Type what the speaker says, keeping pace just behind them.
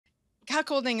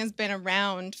cuckolding has been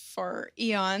around for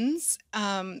eons.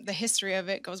 The history of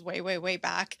it goes way, way, way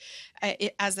back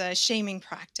as a shaming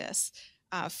practice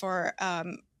for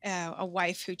a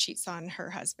wife who cheats on her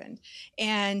husband.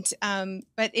 And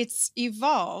but it's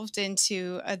evolved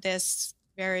into this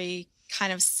very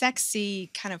kind of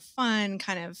sexy, kind of fun,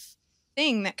 kind of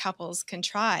thing that couples can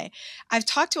try. I've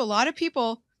talked to a lot of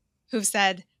people who've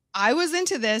said, I was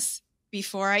into this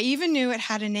before I even knew it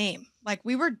had a name. Like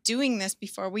we were doing this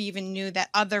before we even knew that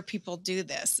other people do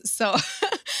this. So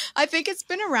I think it's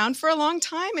been around for a long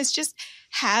time. It's just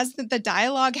the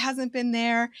dialogue hasn't been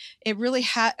there. It really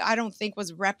I don't think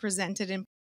was represented in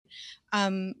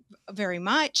um, very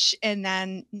much. And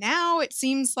then now it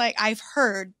seems like I've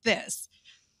heard this.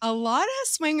 A lot of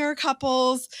swinger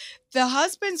couples, the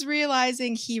husband's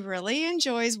realizing he really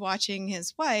enjoys watching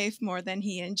his wife more than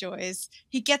he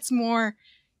gets more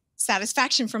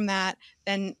satisfaction from that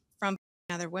than from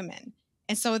other women.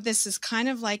 And so this is kind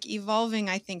of like evolving,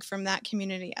 I think, from that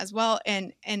community as well,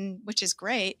 and which is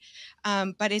great.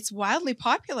 But it's wildly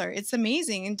popular. It's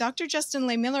amazing. And Dr. Justin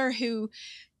Lehmiller, who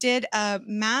did a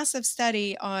massive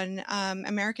study on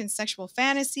American sexual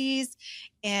fantasies,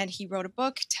 and he wrote a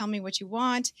book, Tell Me What You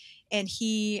Want, and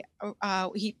he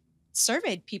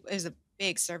surveyed people. It was a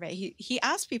big survey. He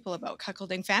asked people about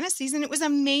cuckolding fantasies, and it was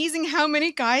amazing how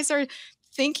many guys are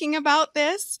thinking about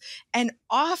this. And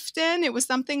often it was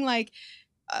something like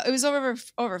it was over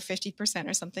 50%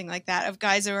 or something like that of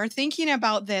guys who are thinking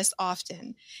about this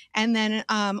often. And then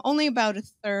only about a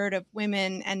third of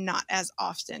women, and not as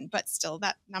often, but still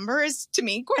that number is to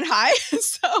me quite high.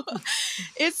 So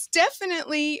it's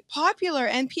definitely popular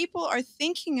and people are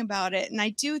thinking about it. And I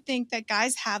do think that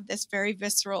guys have this very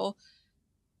visceral,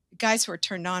 guys who are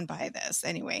turned on by this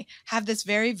anyway, have this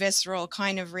very visceral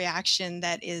kind of reaction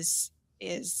that is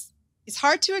it's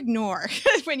hard to ignore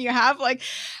when you have like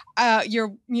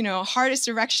your hardest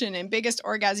erection and biggest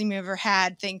orgasm you ever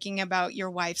had thinking about your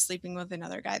wife sleeping with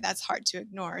another guy. That's hard to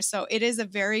ignore. So it is a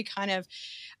very kind of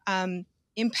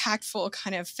impactful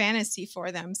kind of fantasy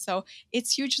for them. So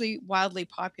it's hugely wildly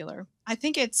popular. I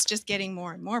think it's just getting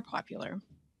more and more popular.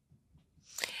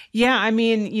 Yeah, I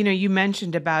mean, you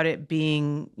mentioned about it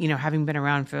being, having been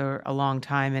around for a long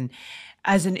time. And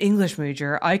as an English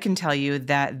major, I can tell you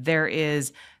that there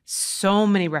is so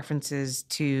many references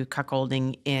to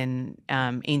cuckolding in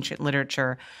ancient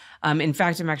literature. In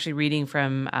fact, I'm actually reading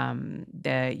from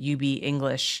the UB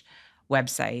English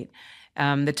website.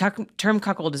 The term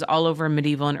cuckold is all over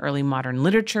medieval and early modern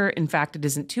literature. In fact, it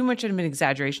isn't too much of an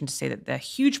exaggeration to say that the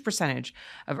huge percentage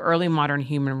of early modern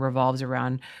human revolves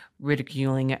around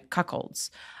ridiculing cuckolds.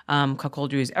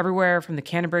 Cuckoldry is everywhere, from the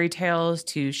Canterbury Tales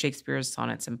to Shakespeare's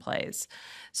sonnets and plays.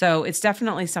 So it's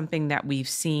definitely something that we've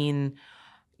seen,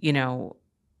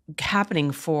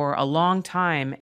 happening for a long time.